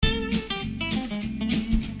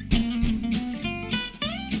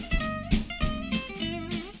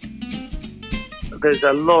there's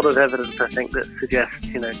a lot of evidence, I think, that suggests,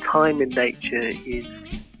 time in nature is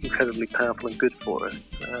incredibly powerful and good for us.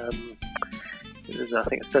 There's, I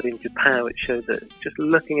think, a study in Japan which showed that just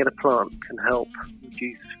looking at a plant can help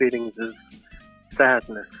reduce feelings of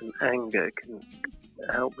sadness and anger, can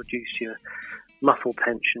help reduce your muscle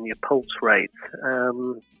tension, your pulse rate,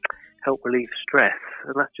 help relieve stress,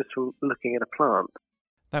 and that's just from looking at a plant.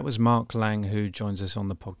 That was Mark Lang, who joins us on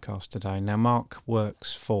the podcast today. Now, Mark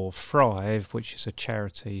works for Thrive, which is a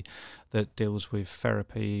charity that deals with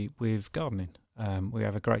therapy with gardening. We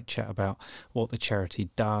have a great chat about what the charity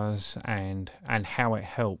does and how it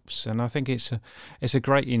helps. And I think it's a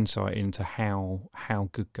great insight into how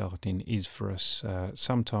good gardening is for us.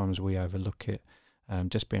 Sometimes we overlook it,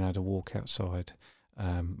 just being able to walk outside,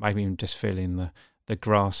 maybe even just feeling the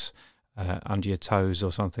grass under your toes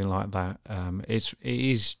or something like that. It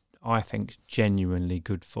is, I think, genuinely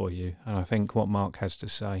good for you. And I think what Mark has to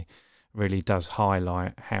say really does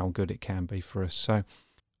highlight how good it can be for us. So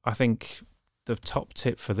I think the top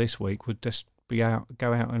tip for this week would just be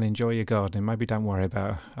go out and enjoy your gardening. Maybe don't worry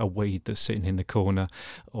about a weed that's sitting in the corner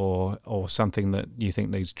or something that you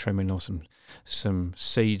think needs trimming, or some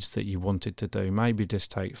seeds that you wanted to do. Maybe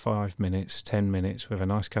just take 5 minutes, 10 minutes with a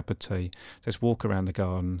nice cup of tea, just walk around the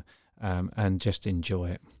garden, and just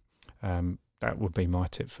enjoy it. That would be my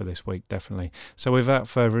tip for this week, definitely. So without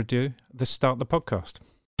further ado, let's start the podcast.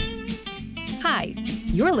 Hi,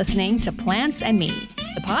 you're listening to Plants and Me,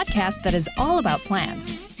 the podcast that is all about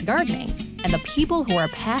plants, gardening, and the people who are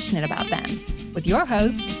passionate about them, with your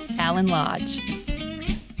host, Alan Lodge.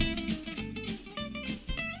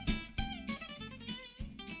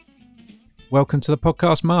 Welcome to the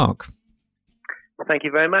podcast, Mark. Thank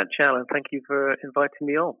you very much, Alan. Thank you for inviting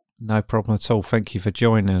me on. No problem at all. Thank you for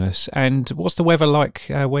joining us. And what's the weather like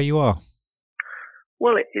where you are?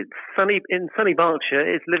 Well, it's sunny in sunny Berkshire.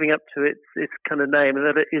 It's living up to its kind of name, and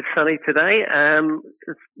that it is sunny today.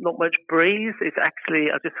 There's not much breeze. It's actually,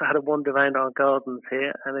 I just had a wander around our gardens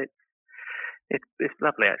here, and it's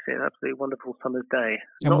lovely actually. An absolutely wonderful summer's day.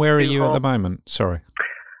 And where are you at the moment? Sorry.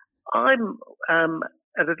 I'm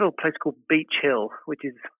at a little place called Beach Hill, which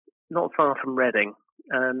is not far from Reading,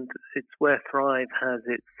 and it's where Thrive has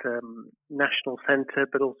its national centre,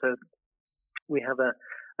 but also we have a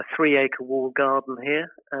 3-acre walled garden here,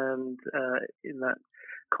 and in that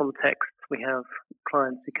context we have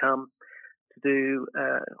clients who come to do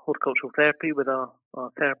horticultural therapy with our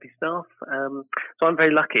therapy staff. So I'm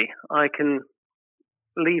very lucky. I can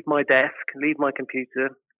leave my desk, leave my computer,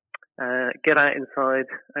 get out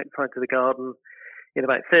to the garden in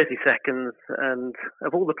about 30 seconds, and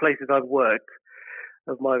of all the places I've worked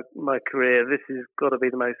of my career, this has got to be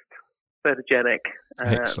the most photogenic.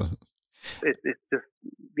 Excellent. It's just,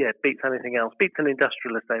 beats anything else. Beats an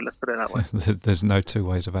industrial estate, let's put it that way. There's no two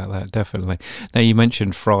ways about that, definitely. Now, you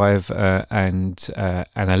mentioned Thrive and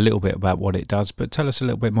a little bit about what it does, but tell us a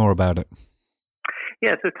little bit more about it.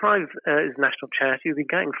 Yeah, so Thrive is a national charity. We've been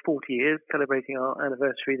going 40 years, celebrating our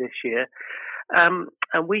anniversary this year. And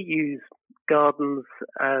we use gardens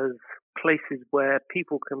as places where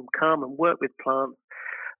people can come and work with plants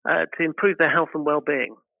to improve their health and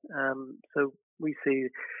well-being. So we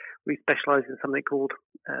specialise in something called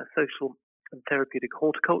social and therapeutic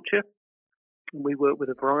horticulture. We work with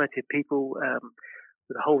a variety of people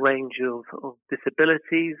with a whole range of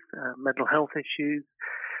disabilities, mental health issues,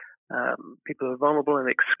 people who are vulnerable and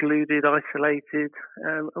excluded, isolated,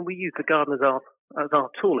 and we use the garden as our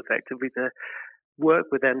tool effectively to work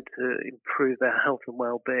with them to improve their health and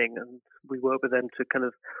well-being, and we work with them to kind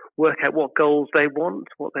of work out what goals they want,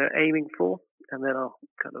 what they're aiming for, and then our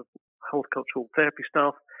kind of horticultural therapy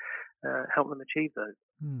staff help them achieve those.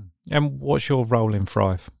 And what's your role in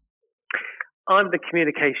Thrive? I'm the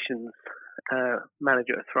communications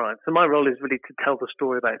manager at Thrive. So my role is really to tell the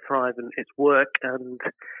story about Thrive and its work and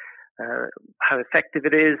how effective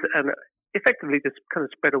it is, and effectively just kind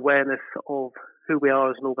of spread awareness of who we are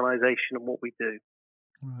as an organisation and what we do.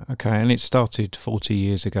 Okay, and it started 40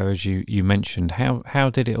 years ago, as you mentioned. How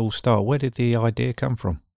did it all start? Where did the idea come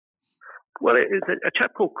from? Well, it was a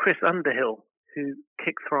chap called Chris Underhill who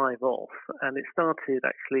kicked Thrive off, and it started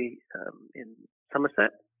actually in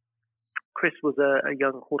Somerset. Chris was a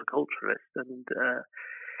young horticulturalist, and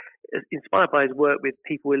inspired by his work with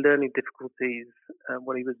people with learning difficulties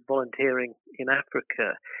when he was volunteering in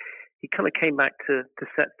Africa, he kind of came back to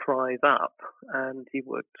set Thrive up, and he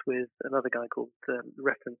worked with another guy called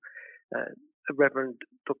Reverend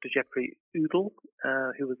Dr. Jeffrey Oodle,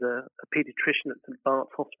 who was a paediatrician at St.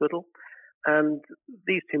 Bart's Hospital. And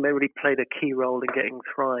these two men really played a key role in getting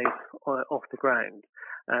Thrive off the ground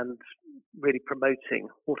and really promoting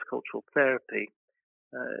horticultural therapy.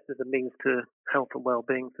 as a means to health and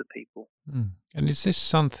well-being for people. And is this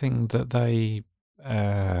something that they,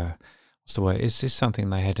 what's the word? Is this something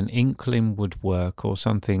they had an inkling would work, or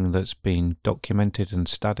something that's been documented and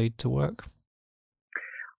studied to work?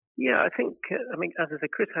 Yeah, I think, as I say,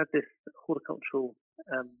 Chris had this horticultural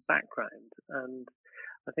background, and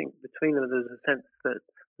I think between them there's a sense that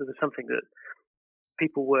there was something that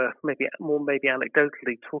people were maybe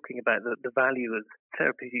anecdotally talking about the value of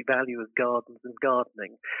therapeutic value of gardens and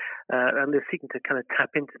gardening, and they're seeking to kind of tap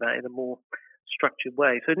into that in a more structured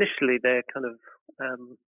way. So initially, their kind of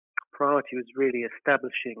priority was really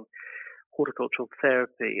establishing horticultural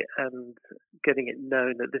therapy and getting it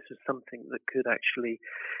known that this was something that could actually,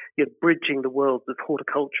 bridging the worlds of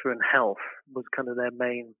horticulture and health was kind of their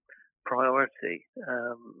main priority,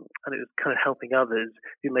 and it was kind of helping others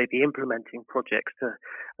who may be implementing projects to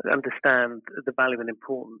understand the value and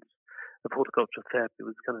importance of horticultural therapy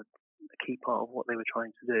was kind of a key part of what they were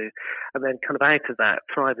trying to do. And then kind of out of that,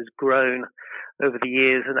 Thrive has grown over the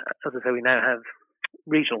years, and as I say, we now have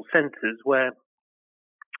regional centres where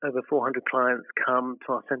over 400 clients come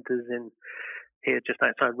to our centres in here just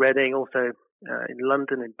outside Reading, also in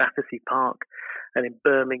London in Battersea Park, and in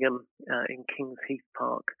Birmingham in Kings Heath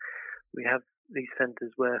Park. We have these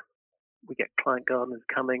centres where we get client gardeners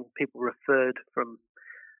coming, people referred from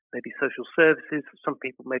maybe social services. Some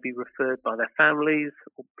people may be referred by their families,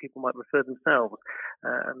 or people might refer themselves,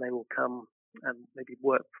 and they will come and maybe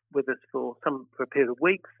work with us for a period of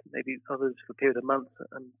weeks, maybe others for a period of months,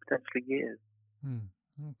 and potentially years.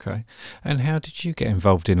 Okay. And how did you get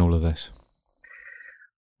involved in all of this?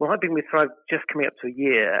 Well, I've been with Thrive just coming up to a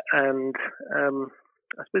year, and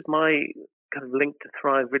I suppose my kind of link to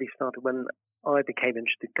Thrive really started when I became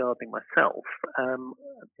interested in gardening myself.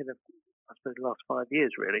 I suppose the last 5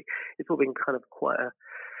 years, really. It's all been kind of quite a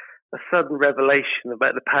sudden revelation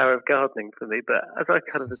about the power of gardening for me. But as I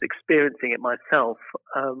kind of was experiencing it myself,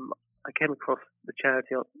 I came across the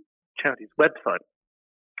charity's website,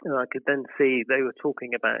 and I could then see they were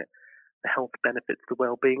talking about the health benefits, the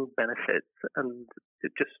well-being benefits, and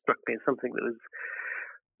it just struck me as something that was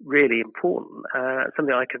really important,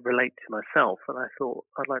 something I could relate to myself, and I thought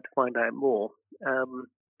I'd like to find out more.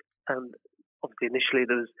 And obviously initially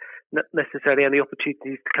there was not necessarily any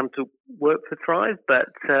opportunities to come to work for Thrive, but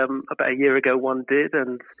about a year ago one did,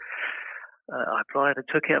 and I applied and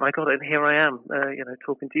took it, and I got it, and here I am,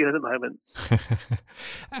 talking to you at the moment.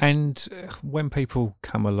 And when people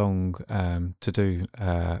come along to do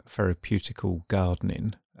therapeutical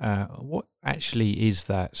gardening, what actually is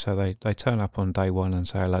that? So they turn up on day one and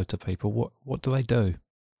say hello to people. What do they do?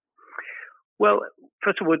 Well,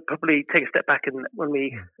 first of all, we'd probably take a step back, and when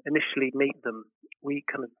we initially meet them, we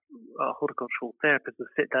kind of, our horticultural therapists will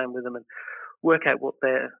sit down with them and work out what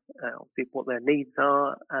their needs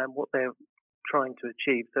are and what they're trying to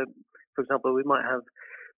achieve. So, for example, we might have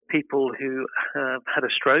people who have had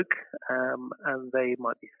a stroke, and they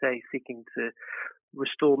might be, say, seeking to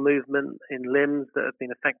restore movement in limbs that have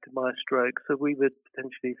been affected by a stroke. So we would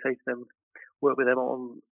potentially say to them, work with them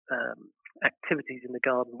on activities in the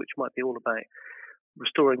garden, which might be all about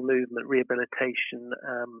restoring movement, rehabilitation,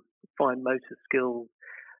 fine motor skills,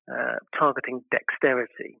 targeting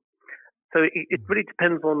dexterity. So it really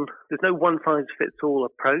depends on, there's no one-size-fits-all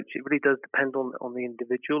approach. It really does depend on the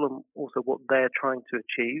individual and also what they're trying to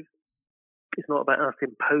achieve. It's not about us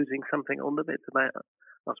imposing something on them. It's about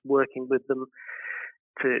us working with them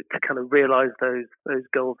to kind of realize those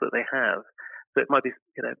goals that they have. So it might be,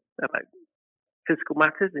 about physical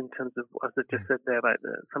matters in terms of, as I just said there, about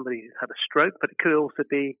somebody who's had a stroke, but it could also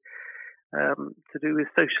be to do with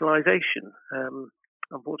socialization.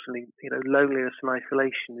 Unfortunately, loneliness and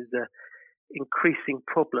isolation is a increasing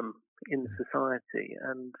problem in society,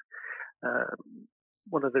 and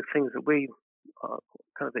one of the things that we are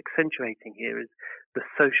kind of accentuating here is the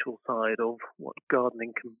social side of what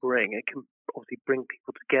gardening can bring. It can obviously bring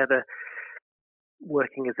people together,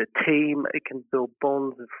 working as a team. It can build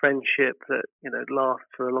bonds of friendship that last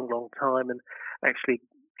for a long, long time, and actually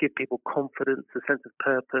give people confidence, a sense of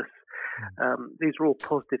purpose. These are all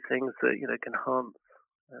positive things that can enhance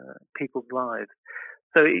people's lives.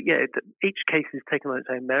 So each case is taken on its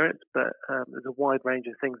own merits, but there's a wide range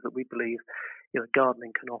of things that we believe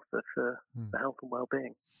gardening can offer for health and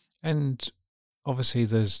well-being. And obviously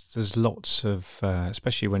there's lots of,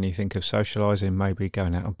 especially when you think of socialising, maybe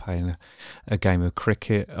going out and playing a game of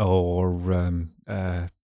cricket or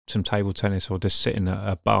some table tennis, or just sitting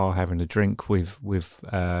at a bar having a drink with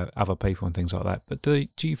other people and things like that. But do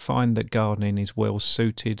you find that gardening is well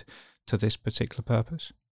suited to this particular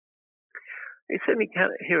purpose? It certainly can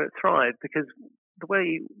here at Thrive, because the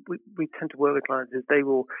way we tend to work with clients is they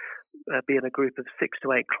will be in a group of 6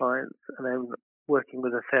 to 8 clients, and then working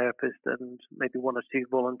with a therapist and maybe 1 or 2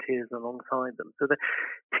 volunteers alongside them. So the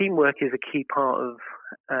teamwork is a key part of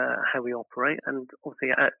how we operate, and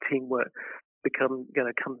obviously at teamwork comes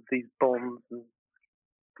these bonds, and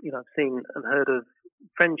I've seen and heard of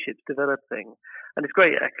friendships developing, and it's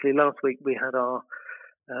great actually. Last week we had our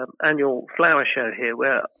annual flower show here,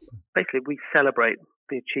 where basically we celebrate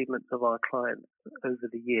the achievements of our clients over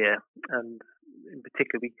the year, and in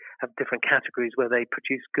particular we have different categories where they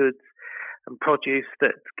produce goods and produce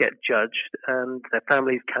that get judged, and their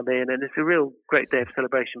families come in, and it's a real great day of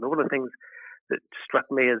celebration. But one of the things that struck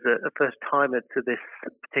me as a first timer to this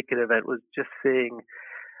particular event was just seeing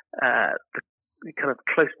the kind of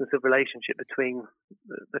closeness of relationship between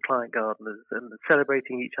the client gardeners and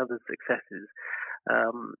celebrating each other's successes.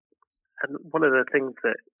 And one of the things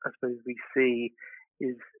that I suppose we see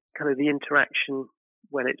is kind of the interaction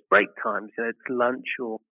when it's break times, it's lunch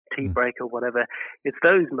or tea break or whatever. It's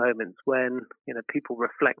those moments when, people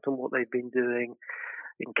reflect on what they've been doing,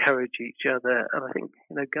 encourage each other. And I think,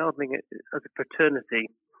 gardening as a fraternity,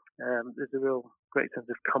 there's a real great sense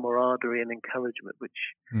of camaraderie and encouragement, which,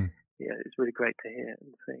 it's really great to hear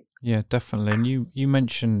and see. Yeah, definitely. And you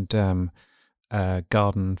mentioned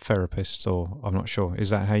garden therapists, or I'm not sure, is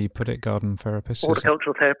that how you put it, garden therapists?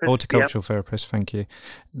 Horticultural therapists. Horticultural therapists, thank you.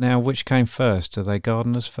 Now, which came first? Are they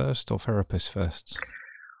gardeners first or therapists first?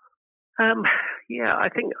 I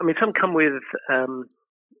think, some come with,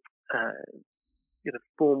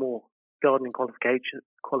 formal gardening qualifications,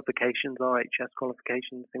 RHS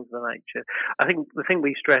qualifications, things of that nature. I think the thing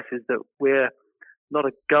we stress is that we're not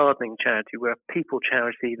a gardening charity, we're a people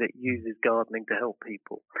charity that uses gardening to help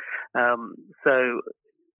people. So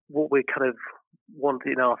what we kind of want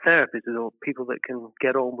in our therapists is people that can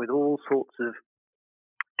get on with all sorts of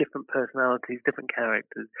different personalities, different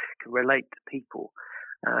characters, can relate to people.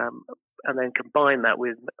 And then combine that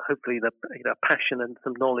with hopefully the passion and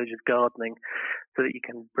some knowledge of gardening, so that you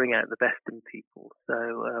can bring out the best in people. So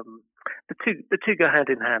the two go hand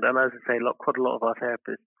in hand. And as I say, quite a lot of our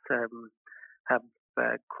therapists have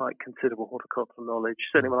quite considerable horticultural knowledge.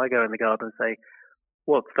 Certainly, when I go in the garden and say,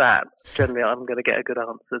 "What's that?" generally, I'm going to get a good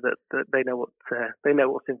answer that they know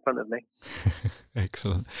what's in front of me.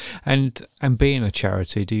 Excellent. And being a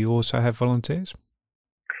charity, do you also have volunteers?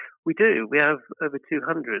 We do. We have over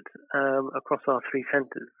 200 across our 3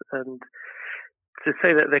 centres, and to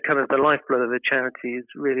say that they're kind of the lifeblood of the charity is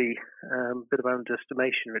really a bit of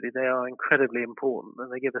underestimation. Really, they are incredibly important,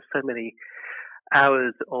 and they give us so many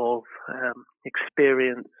hours of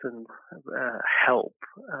experience and help.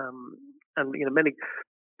 And many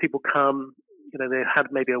people come. They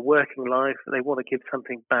had maybe a working life, and they want to give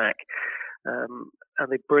something back, and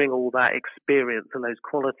they bring all that experience and those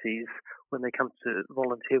qualities when they come to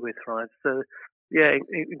volunteer with Thrive. So,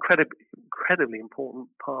 incredibly important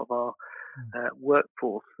part of our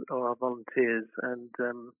workforce are our volunteers, and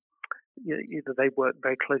they work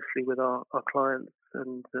very closely with our clients,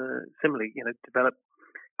 and similarly, develop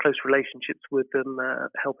close relationships with them,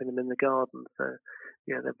 helping them in the garden. So,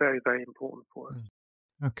 they're very, very important for us.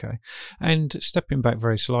 Okay. And stepping back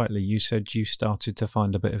very slightly, you said you started to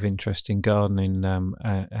find a bit of interest in gardening,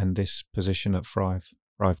 and this position at Thrive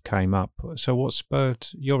came up. So what spurred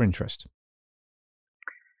your interest?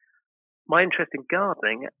 My interest in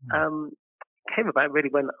gardening came about really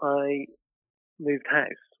when I moved house.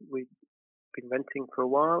 We'd been renting for a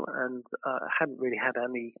while, and hadn't really had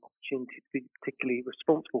any opportunity to be particularly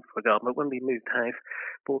responsible for a garden. But when we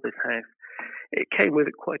bought this house, it came with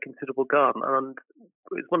quite a considerable garden, and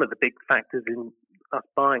it was one of the big factors in us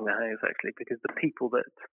buying the house, actually, because the people that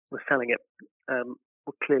were selling it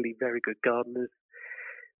were clearly very good gardeners.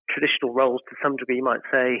 Traditional roles to some degree, you might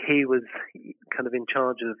say. He was kind of in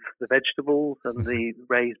charge of the vegetables and the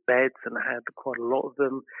raised beds, and had quite a lot of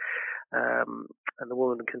them. And the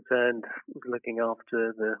woman concerned was looking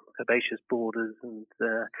after the herbaceous borders and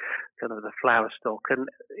kind of the flower stock. And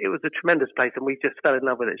it was a tremendous place, and we just fell in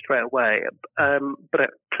love with it straight away. But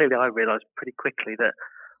clearly I realised pretty quickly that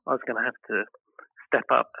I was going to have to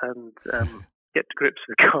step up and get to grips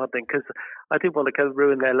with gardening, because I didn't want to kind of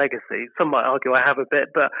ruin their legacy. Some might argue I have a bit,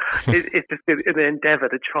 but it's just been an endeavour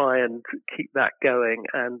to try and keep that going.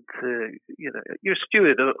 And you're a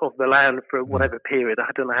steward of the land for whatever period.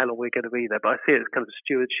 I don't know how long we're going to be there, but I see it as kind of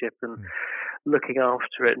stewardship and looking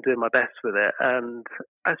after it and doing my best with it. And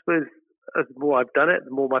I suppose as the more I've done it,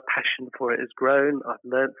 the more my passion for it has grown. I've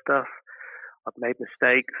learned stuff. I've made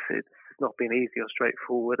mistakes. It's not been easy or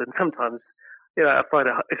straightforward, and sometimes I find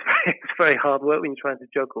it's very hard work when you're trying to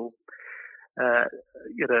juggle,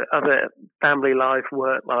 other family life,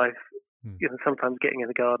 work life, sometimes getting in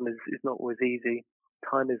the garden is not always easy.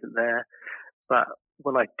 Time isn't there. But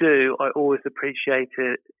when I do, I always appreciate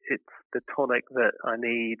it. It's the tonic that I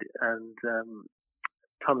need, and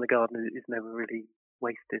time in the garden is never really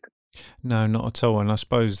wasted. No, not at all. And I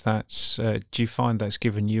suppose that's, do you find that's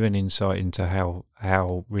given you an insight into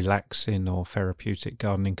how relaxing or therapeutic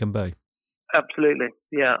gardening can be? Absolutely.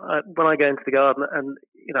 Yeah. When I go into the garden and,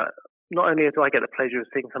 not only do I get the pleasure of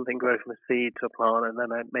seeing something grow from a seed to a plant and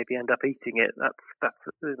then I maybe end up eating it, that's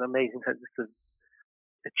an amazing sense of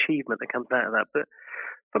achievement that comes out of that. But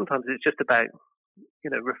sometimes it's just about,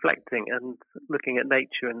 reflecting and looking at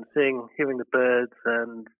nature and hearing the birds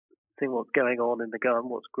and seeing what's going on in the garden,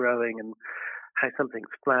 what's growing and how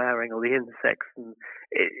something's flowering or the insects. And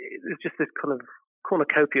it's just this kind of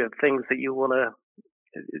cornucopia of things that you want to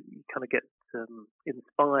kind of get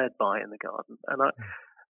inspired by in the garden. And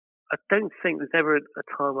I don't think there's ever a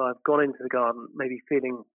time where I've gone into the garden maybe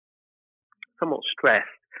feeling somewhat stressed,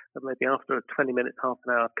 and maybe after 20 minutes, half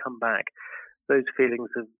an hour, I've come back. Those feelings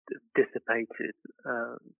have dissipated.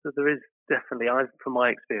 So there is definitely, from my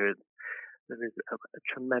experience, there is a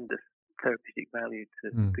tremendous therapeutic value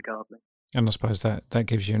to gardening. And I suppose that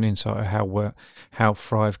gives you an insight of how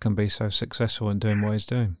Thrive can be so successful in doing what it's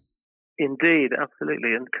doing. Indeed,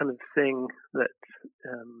 absolutely, and kind of seeing that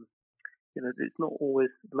it's not always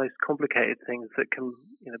the most complicated things that can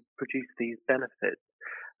produce these benefits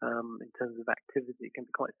in terms of activity. It can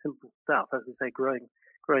be quite simple stuff, as I say, growing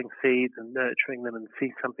seeds and nurturing them and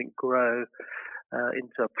see something grow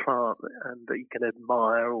into a plant and that you can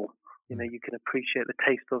admire or you can appreciate the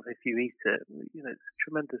taste of if you eat it. It's a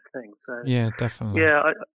tremendous thing. So yeah, definitely. Yeah,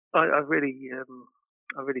 I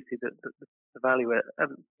really see the value of it,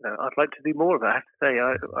 and I'd like to do more of it. I have to say,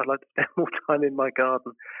 I'd like to spend more time in my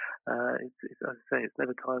garden. As I say, it's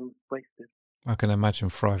never time wasted. I can imagine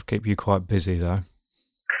Thrive keep you quite busy, though.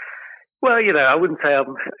 Well, I wouldn't say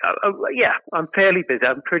I'm fairly busy.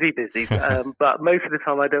 I'm pretty busy, but most of the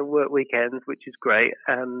time I don't work weekends, which is great.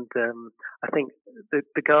 And I think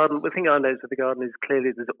the garden, the thing I notice with the garden is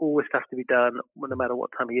clearly there's always stuff to be done, no matter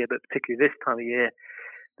what time of year, but particularly this time of year,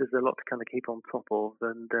 there's a lot to kind of keep on top of.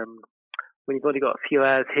 And when you've only got a few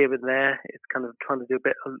hours here and there, it's kind of trying to do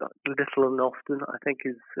a little and often, I think,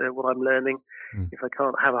 is what I'm learning. If I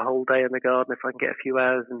can't have a whole day in the garden, if I can get a few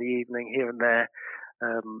hours in the evening here and there,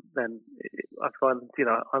 then I find,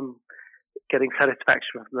 I'm getting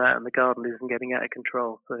satisfaction from that, and the garden isn't getting out of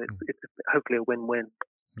control. So it's hopefully a win-win.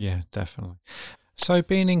 Yeah, definitely. So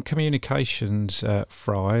being in communications at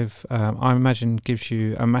Thrive, I imagine gives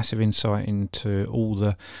you a massive insight into all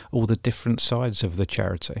the different sides of the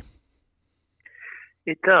charity.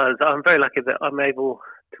 It does. I'm very lucky that I'm able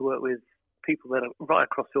to work with people that are right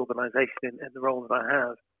across the organisation in the role that I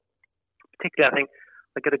have. Particularly, I think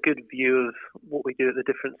I get a good view of what we do at the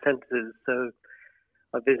different centres. So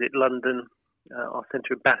I visit London, our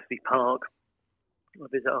centre in Battersea Park. I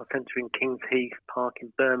visit our centre in Kings Heath Park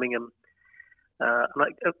in Birmingham.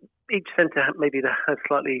 Each centre maybe has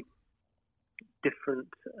slightly different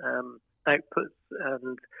outputs.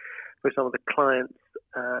 And for example, the clients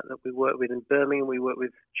that we work with in Birmingham, we work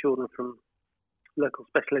with children from local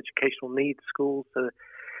special educational needs schools. So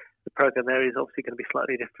the program there is obviously going to be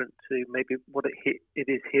slightly different to maybe what it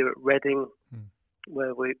is here at Reading,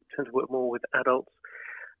 where we tend to work more with adults,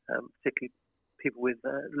 particularly people with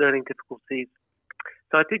learning difficulties.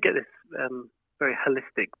 So I did get this very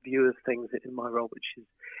holistic view of things in my role, which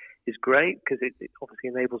is great because it obviously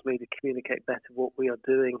enables me to communicate better what we are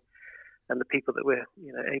doing and the people that we're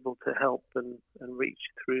able to help and reach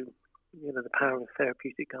through the power of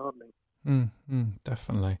therapeutic gardening.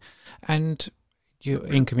 Definitely. And you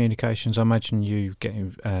in communications, I imagine you get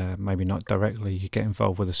maybe not directly, you get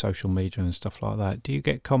involved with the social media and stuff like that. Do you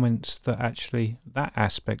get comments that actually that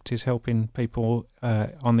aspect is helping people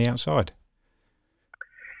on the outside?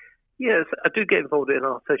 Yes, I do get involved in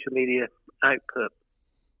our social media output,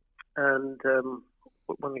 and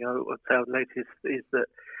one thing I would say I've noticed is that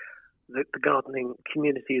the gardening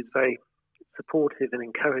community is very supportive and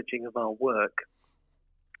encouraging of our work.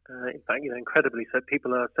 In fact, incredibly so.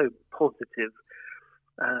 People are so positive,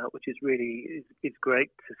 which is really is great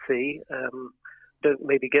to see. Don't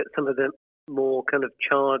maybe get some of the more kind of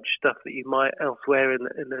charged stuff that you might elsewhere in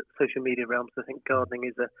the social media realm. So I think gardening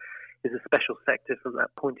is a special sector from that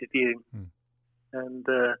point of view. And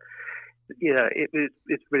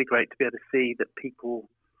it's really great to be able to see that people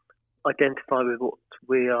identify with what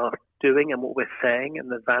we are doing and what we're saying and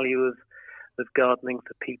the value of gardening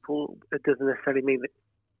for people. It doesn't necessarily mean that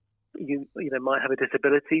you might have a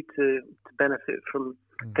disability to benefit from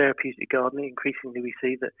therapeutic gardening. Increasingly, we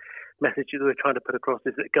see that message that we're trying to put across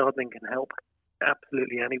is that gardening can help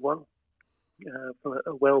absolutely anyone. from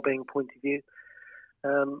a well-being point of view.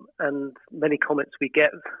 And many comments we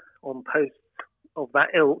get on posts of that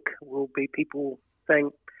ilk will be people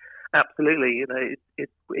saying, absolutely, it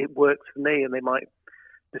works for me, and they might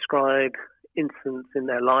describe incidents in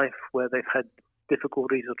their life where they've had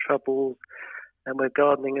difficulties or troubles, and where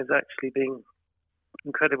gardening has actually been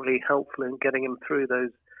incredibly helpful in getting them through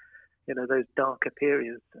those darker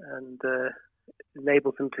periods, and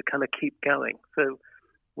enables them to kind of keep going. So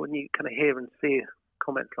when you kind of hear and see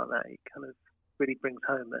comments like that, it kind of really brings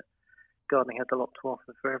home that gardening has a lot to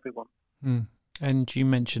offer for everyone. Mm. And you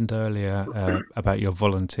mentioned earlier about your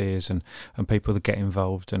volunteers and people that get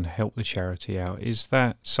involved and help the charity out. Is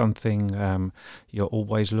that something you're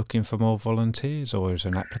always looking for more volunteers, or is it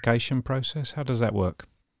an application process? How does that work?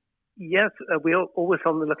 Yes, we are always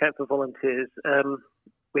on the lookout for volunteers.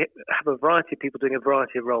 We have a variety of people doing a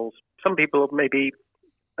variety of roles. Some people maybe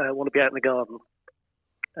want to be out in the garden,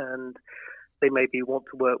 and they maybe want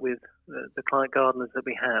to work with the client gardeners that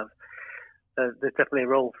we have. There's definitely a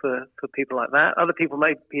role for people like that. Other people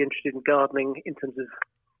may be interested in gardening in terms of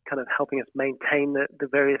kind of helping us maintain the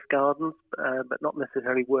various gardens, but not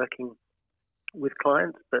necessarily working with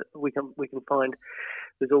clients. But we can find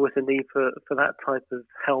there's always a need for that type of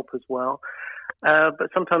help as well.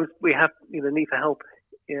 But sometimes we have need for help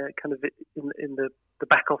kind of in the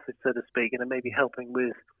back office, so to speak, maybe helping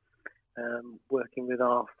with working with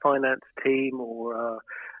our finance team or our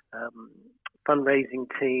fundraising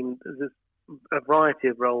team. There's a variety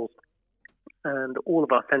of roles, and all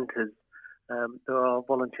of our centres, there are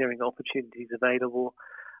volunteering opportunities available.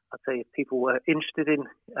 I'd say if people were interested in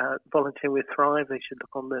volunteering with Thrive, they should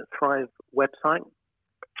look on the Thrive website,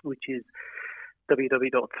 which is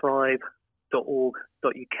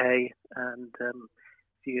www.thrive.org.uk, and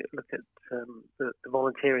if you look at the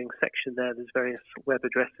volunteering section there's various web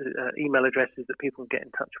addresses, email addresses that people can get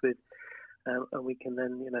in touch with, and we can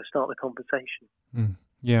then start the conversation. Mm.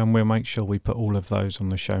 Yeah, and we'll make sure we put all of those on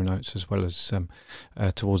the show notes, as well as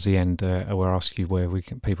towards the end we'll ask you where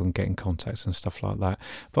people can get in contact and stuff like that.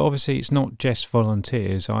 But obviously it's not just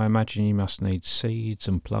volunteers. I imagine you must need seeds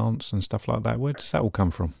and plants and stuff like that. Where does that all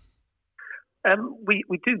come from?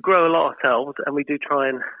 We do grow a lot ourselves, and we do try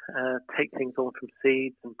and take things on from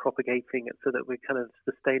seeds and propagating it so that we're kind of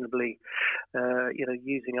sustainably,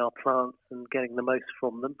 using our plants and getting the most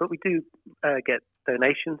from them. But we do get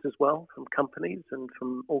donations as well from companies and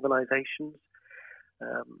from organisations.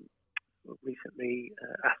 Recently,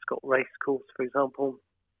 Ascot Racecourse, for example,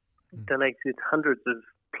 donated hundreds of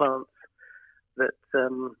plants that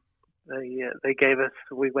they gave us.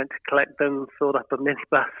 We went to collect them, filled up a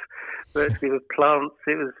minibus virtually with plants.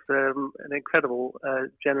 It was an incredible,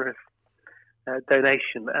 generous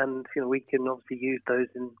donation, and we can obviously use those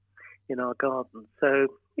in our garden. So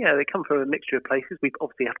they come from a mixture of places. We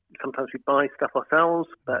obviously sometimes we buy stuff ourselves,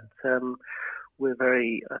 but we're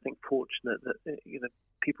very, I think, fortunate that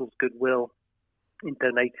people's goodwill in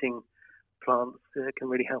donating plants can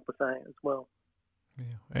really help us out as well.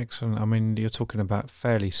 Yeah, excellent. I mean, you're talking about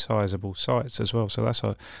fairly sizable sites as well, so that's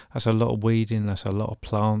a lot of weeding, that's a lot of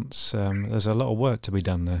plants. There's a lot of work to be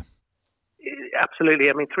done there. Absolutely.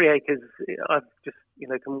 I mean, 3 acres. I've just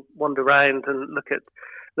can wander around and look at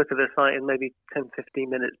the site in maybe 10, 15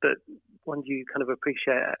 minutes. But when you kind of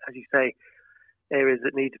appreciate, as you say, areas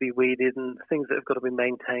that need to be weeded and things that have got to be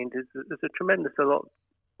maintained, there's a tremendous lot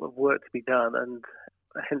of work to be done. And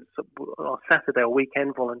hence, our Saturday or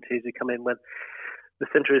weekend volunteers who come in when the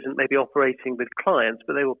centre isn't maybe operating with clients,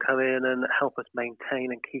 but they will come in and help us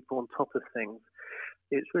maintain and keep on top of things.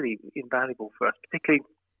 It's really invaluable for us, particularly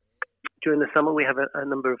during the summer. We have a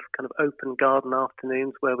number of kind of open garden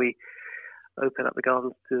afternoons where we open up the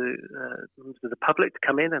gardens to the public to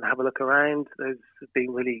come in and have a look around. Those have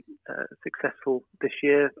been really successful this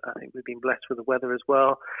year. I think we've been blessed with the weather as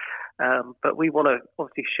well. But we want to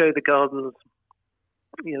obviously show the gardens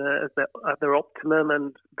at their optimum,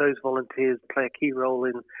 and those volunteers play a key role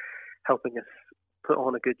in helping us put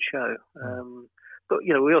on a good show. But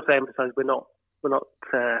we also emphasise we're not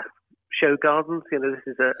show gardens. This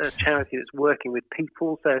is a charity that's working with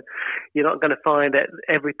people, so you're not going to find that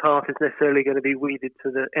every part is necessarily going to be weeded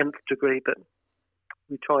to the nth degree, but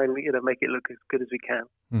we try and make it look as good as we can.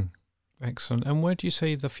 Excellent. And where do you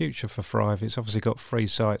see the future for Thrive? It's obviously got 3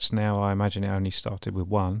 sites now. I imagine it only started with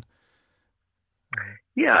 1.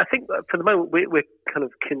 Yeah, I think for the moment we're kind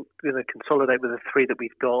of consolidate with the 3 that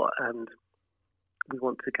we've got, and we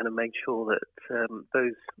want to kind of make sure that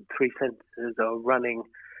those 3 centres are running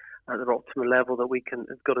at their optimal level, that we can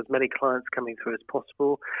have got as many clients coming through as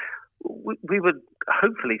possible. We would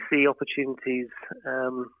hopefully see opportunities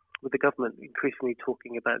with the government increasingly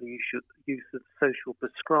talking about the use of social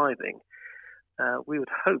prescribing, we would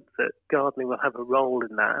hope that gardening will have a role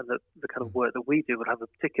in that, and that the kind of work that we do will have a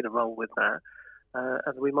particular role with that.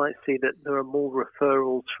 And we might see that there are more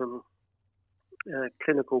referrals from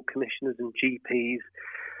clinical commissioners and GPs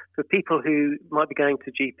for people who might be going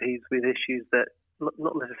to GPs with issues that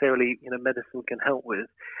not necessarily medicine can help with,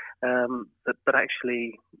 but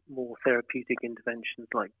actually more therapeutic interventions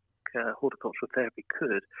like horticultural therapy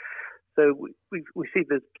could. So we see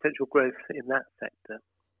there's potential growth in that sector.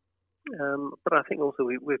 But I think also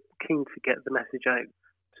we're keen to get the message out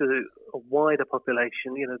to a wider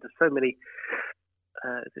population. There's so many.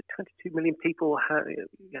 Is it 22 million people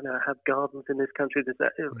have gardens in this country? There's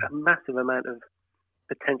a massive amount of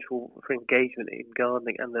potential for engagement in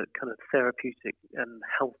gardening and the kind of therapeutic and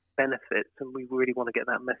health benefits, and we really want to get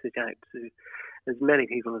that message out to as many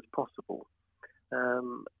people as possible.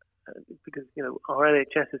 Because our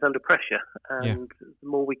NHS is under pressure, and the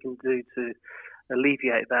more we can do to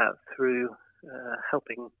alleviate that through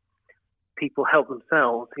helping people help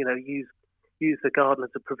themselves, use the garden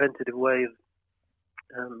as a preventative way of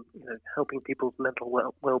helping people's mental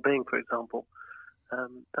well-being, for example.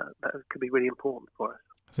 That could be really important for us.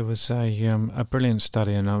 There was a brilliant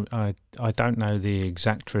study, and I don't know the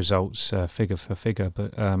exact results figure for figure,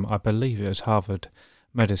 but I believe it was Harvard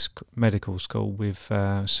Medical School with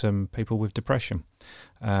some people with depression,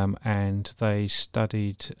 and they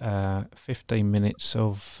studied 15 minutes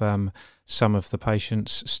of some of the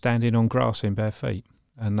patients standing on grass in bare feet,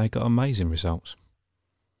 and they got amazing results.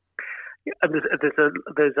 Yeah, and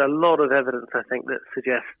there's a lot of evidence, I think, that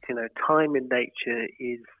suggests time in nature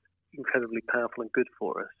is incredibly powerful and good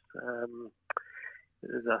for us.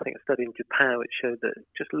 There's, I think, a study in Japan which showed that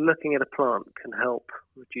just looking at a plant can help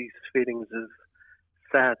reduce feelings of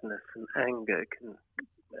sadness and anger, can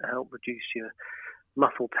help reduce your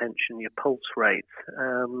muscle tension, your pulse rate,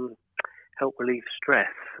 help relieve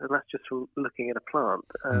stress, and that's just from looking at a plant.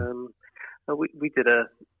 We did a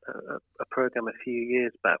program a few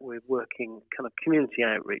years back. We were working kind of community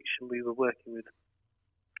outreach, and we were working with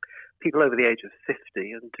people over the age of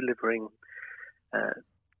 50 and delivering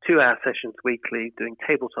 2-hour sessions weekly, doing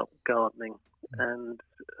tabletop gardening. And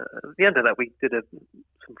at the end of that, we did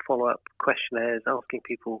some follow-up questionnaires asking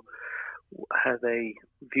people how they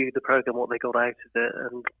viewed the program, what they got out of it.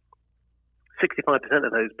 And 65%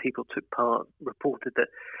 of those people took part reported that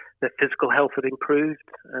their physical health had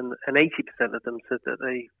improved, and 80% of them said that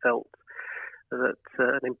they felt that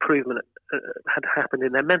an improvement had happened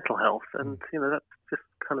in their mental health. And that's just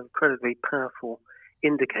kind of incredibly powerful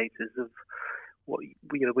indicators of what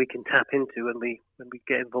we can tap into when we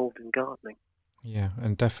get involved in gardening. Yeah,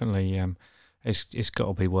 and definitely it's got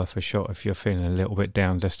to be worth a shot if you're feeling a little bit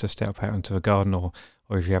down, just to step out into a garden, or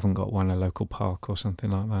if you haven't got one, a local park or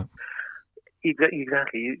something like that.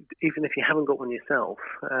 Exactly. Even if you haven't got one yourself,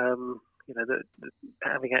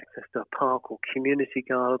 having access to a park or community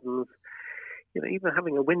gardens, even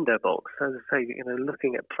having a window box, as I say,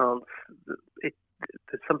 looking at plants,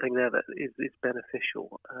 there's something there that is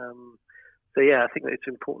beneficial. So yeah, I think that it's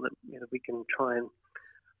important that we can try and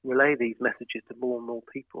relay these messages to more and more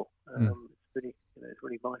people. It's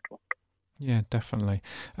really vital. Yeah, definitely.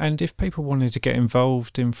 And if people wanted to get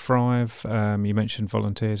involved in Thrive, you mentioned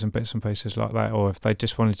volunteers and bits and pieces like that, or if they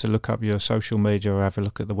just wanted to look up your social media or have a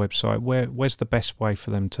look at the website, where's the best way for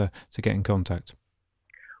them to get in contact?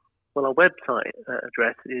 Well, our website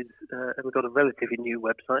address is, and we've got a relatively new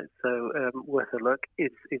website, so worth a look.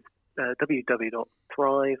 It's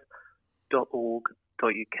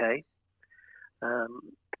www.thrive.org.uk.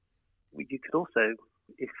 You could also,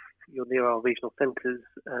 if you're near our regional centres,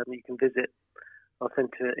 you can visit our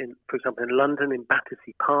centre for example, in London, in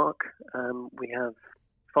Battersea Park. We have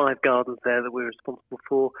 5 gardens there that we're responsible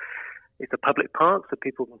for. It's a public park, so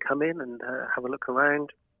people can come in and have a look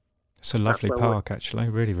around. It's a lovely park, actually.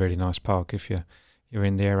 Really, really nice park if you're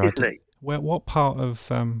in the area. Isn't it? What part of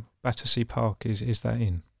Battersea Park is that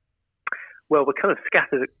in? Well, we're kind of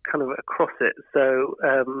scattered kind of across it. So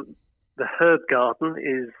the herb garden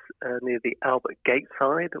is near the Albert Gate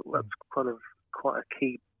side. That's kind of quite a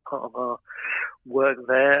key part of our work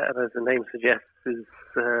there. And as the name suggests,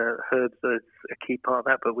 herbs is a key part of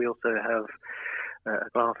that. But we also have a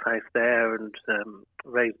glasshouse there and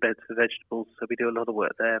raised beds for vegetables. So we do a lot of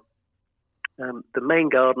work there. The main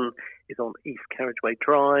garden is on East Carriageway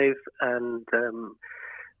Drive, and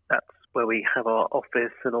that's where we have our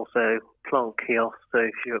office and also plant kiosks. So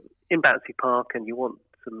if you're in Battersea Park and you want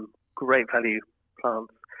some great value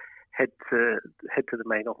plants, head to the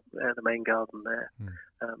main garden there.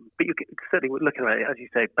 But you can certainly, looking at it, as you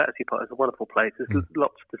say, Battersea Park is a wonderful place. There's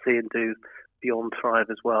lots to see and do beyond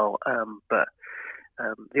Thrive as well. But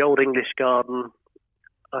the Old English Garden,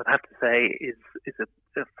 I'd have to say is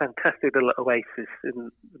a fantastic little oasis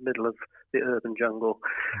in the middle of the urban jungle,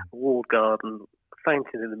 a walled garden,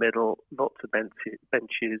 fountain in the middle, lots of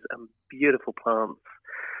benches and beautiful plants.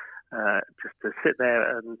 Just to sit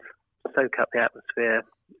there and soak up the atmosphere.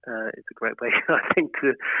 It's a great way, I think,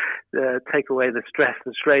 to take away the stress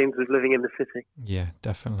and strains of living in the city. Yeah,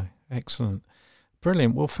 definitely. Excellent.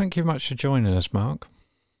 Brilliant. Well, thank you much for joining us, Mark.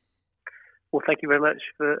 Well, thank you very much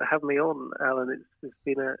for having me on, Alan. It's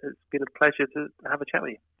been a pleasure to have a chat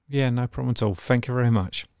with you. Yeah, no problem at all. Thank you very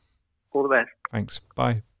much. All the best. Thanks.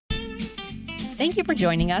 Bye. Thank you for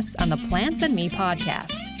joining us on the Plants and Me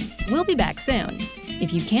podcast. We'll be back soon.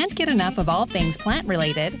 If you can't get enough of all things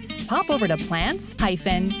plant-related, pop over to plants-uk.co.uk.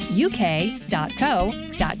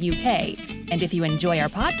 And if you enjoy our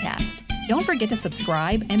podcast, don't forget to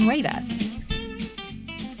subscribe and rate us.